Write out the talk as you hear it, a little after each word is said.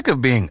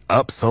of being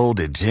upsold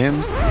at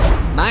gyms?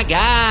 My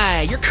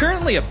guy, you're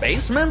currently a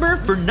base member?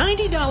 For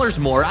 $90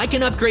 more, I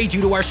can upgrade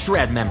you to our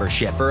Shred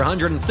membership. For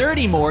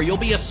 $130 more, you'll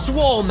be a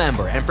Swole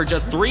member. And for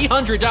just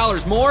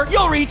 $300 more,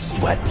 you'll reach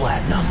Sweat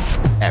Platinum.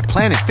 At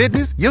Planet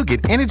Fitness, you'll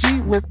get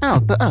energy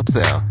without the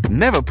upsell.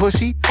 Never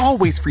pushy,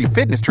 always free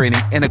fitness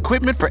training and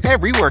equipment for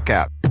every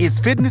workout. It's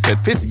fitness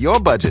that fits your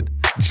budget.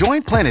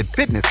 Join Planet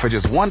Fitness for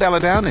just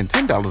 $1 down and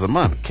 $10 a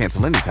month.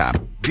 Cancel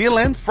anytime. Deal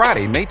ends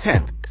Friday, May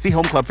 10th. See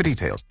Home Club for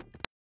details.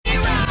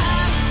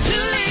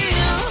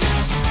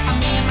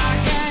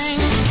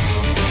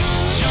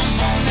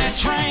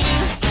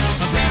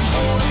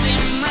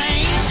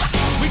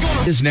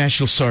 It is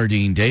National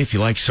Sardine Day. If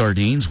you like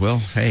sardines, well,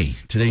 hey,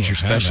 today's your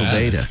special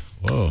day to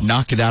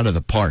knock it out of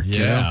the park. Yeah.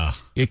 You know?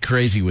 Get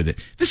crazy with it.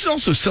 This is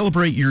also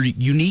celebrate your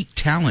unique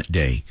talent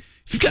day.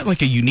 If you've got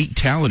like a unique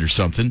talent or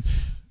something,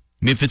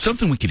 I mean, if it's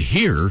something we could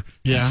hear,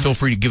 feel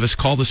free to give us a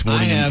call this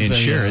morning and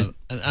share it.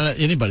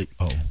 Anybody.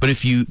 Oh. But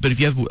if you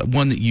have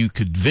one that you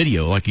could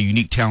video, like a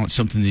unique talent,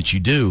 something that you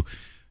do,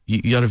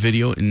 you got a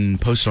video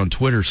and post it on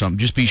Twitter or something.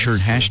 Just be sure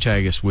and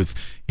hashtag us with,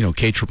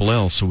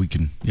 KLLL so we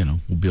can,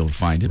 we'll be able to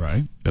find it.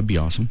 Right. That'd be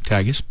awesome.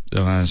 Tag us.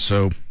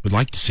 So we'd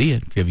like to see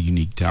it if you have a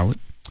unique talent.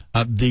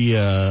 I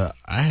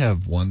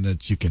have one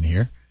that you can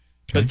hear,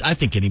 but I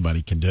think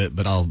anybody can do it.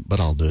 But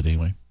I'll do it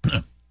anyway.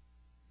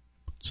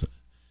 So,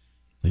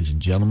 ladies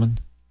and gentlemen,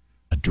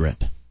 a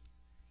drip.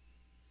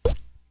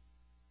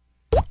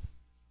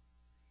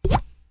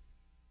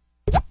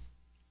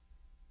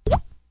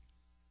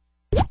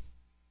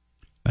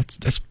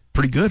 That's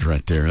pretty good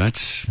right there.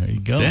 There you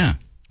go. Yeah.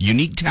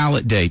 Unique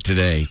Talent Day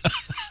today.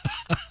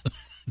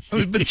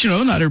 But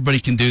not everybody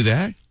can do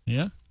that.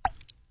 Yeah.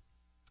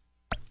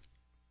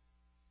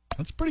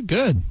 That's pretty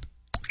good.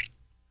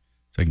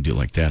 So I can do it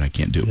like that. I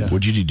can't do it. Yeah.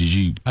 What'd you do? Did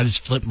you? I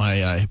just flip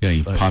my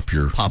you pop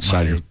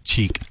my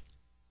cheek.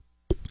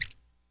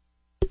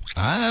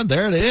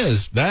 There it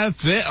is.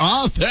 That's it.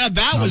 Oh,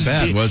 that was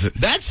bad, deep. was it?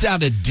 That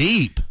sounded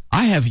deep.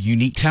 I have a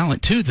unique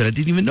talent too that I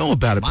didn't even know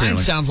about. Apparently,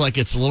 mine sounds like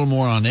it's a little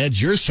more on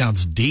edge. Yours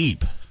sounds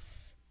deep.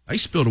 I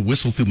used to be able to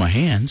whistle through my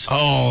hands.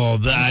 Oh,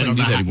 I don't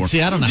know that anymore.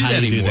 See, I don't know how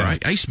to do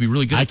that. I used to be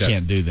really good at that. I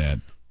can't do that.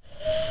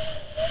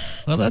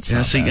 Well, that's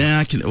not bad.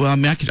 I can. Well, I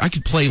mean, I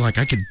could play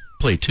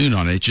a tune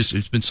on it.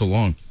 It's been so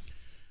long.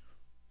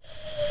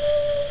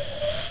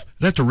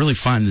 I'd have to really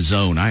find the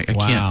zone. I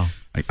can't.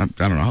 I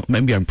don't know.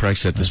 Maybe I'm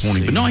practicing that this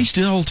morning, but no, I used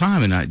to do it all the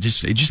time, and I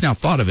just now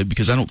thought of it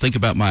because I don't think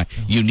about my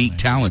unique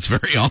talents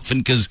very often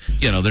because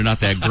they're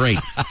not that great.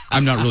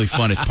 I'm not really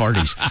fun at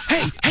parties.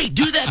 Hey,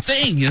 do that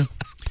thing.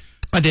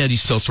 My dad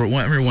used to tell a story.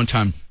 I remember one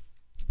time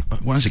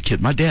when I was a kid,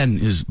 my dad and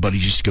his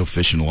buddies used to go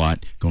fishing a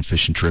lot, go on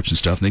fishing trips and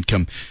stuff, and they'd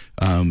come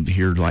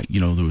here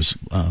there was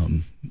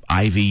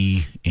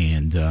Ivy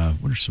and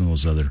what are some of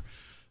those other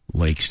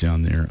lakes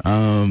down there?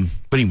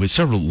 But anyway,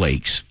 several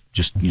lakes,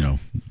 just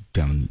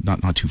down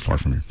not too far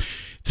from here.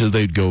 So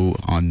they'd go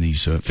on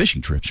these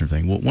fishing trips and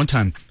everything. Well, one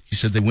time he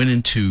said they went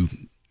into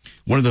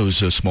one of those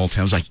small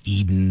towns like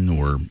Eden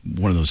or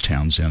one of those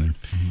towns down there,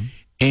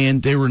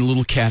 and they were in a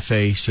little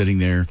cafe sitting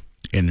there.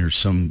 And there's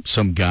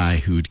some guy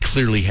who had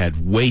clearly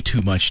had way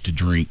too much to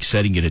drink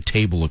sitting at a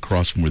table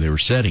across from where they were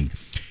sitting,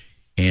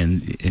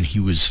 and he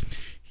was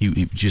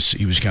kind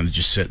of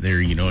just sitting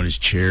there, in his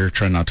chair,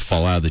 trying not to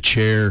fall out of the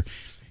chair.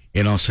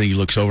 And all of a sudden he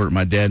looks over at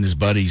my dad and his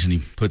buddies, and he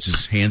puts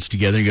his hands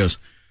together and goes,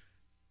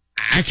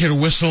 "I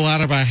can whistle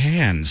out of my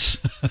hands."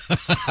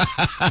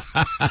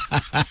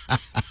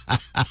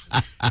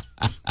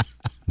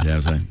 Yeah, I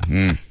was like,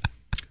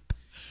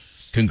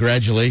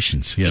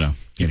 congratulations,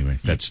 Anyway,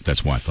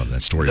 that's why I thought of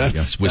that story. I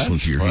guess whistling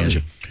through your hands.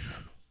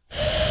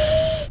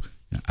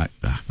 I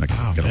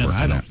gotta work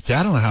on that. See,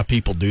 I don't know how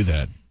people do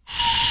that.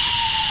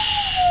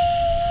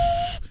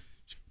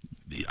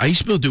 I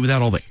used to be able to do it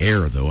without all the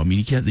air, though. I mean,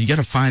 you got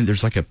to find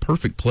there's like a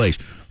perfect place.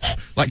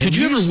 Like, could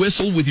you ever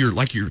whistle with your? No.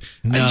 I used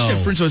to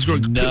have friends who was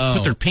going to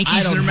put their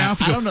pinkies in their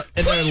mouth. I don't know.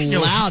 And they're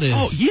loud as.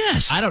 Oh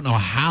yes. I don't know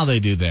how they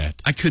do that.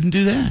 I couldn't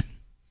do that.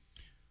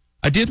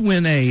 I did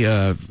win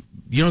a.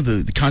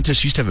 The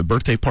contest used to have at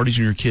birthday parties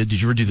when you were a kid.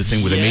 Did you ever do the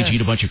thing where they made you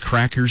eat a bunch of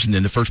crackers and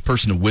then the first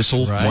person to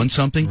whistle won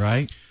something?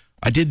 Right.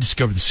 I did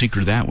discover the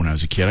secret of that when I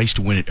was a kid. I used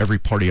to win at every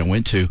party I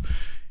went to.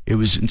 It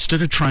was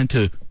instead of trying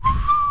to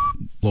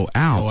blow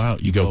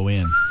out, you go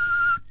in.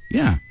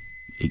 Yeah.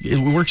 It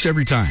works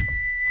every time.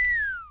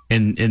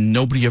 And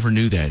nobody ever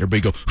knew that.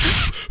 Everybody go,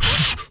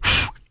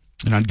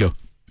 and I'd go,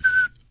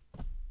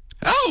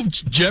 "Oh,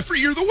 Jeffrey,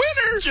 you're the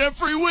winner."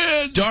 Jeffrey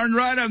wins. Darn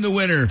right, I'm the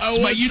winner. I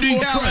want some more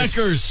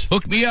crackers.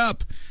 Hook me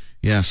up.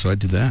 Yeah, so I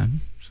did that.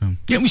 So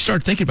we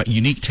started thinking about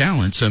unique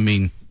talents. I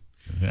mean,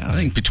 I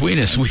think between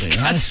us, we've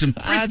got some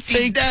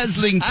pretty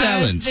dazzling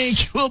talents. I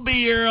think we'll be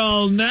here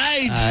all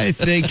night. I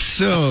think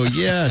so,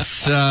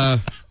 yes.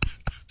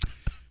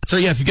 So,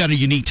 if you've got a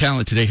unique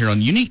talent today here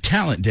on Unique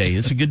Talent Day,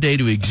 it's a good day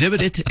to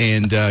exhibit it,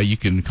 and you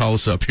can call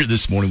us up here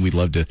this morning. We'd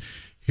love to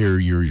hear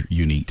your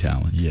unique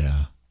talent.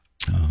 Yeah.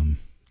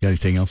 Got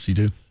anything else you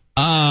do?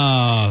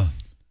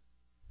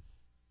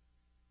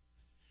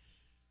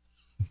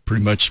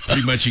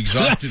 Pretty much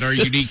exhausted our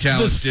unique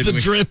talents, didn't we?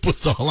 The drip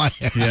was all I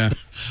had. Yeah.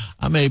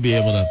 I may be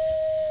able to.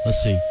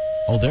 Let's see.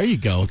 Oh, there you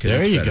go. Okay,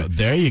 there you better. go.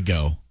 There you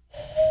go.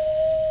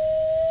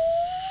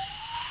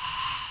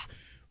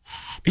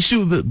 I used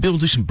to be able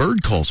to do some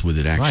bird calls with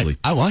it, actually.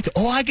 Right.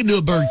 I can do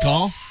a bird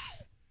call.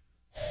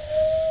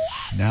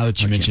 Now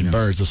that you mentioned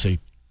birds, let's see.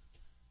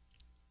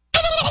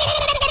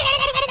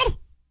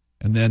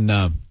 And then,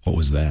 what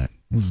was that?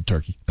 This is a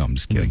turkey. No, I'm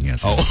just kidding.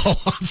 Yes. Oh,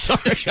 I'm sorry.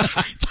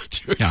 I thought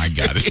you were I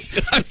got it.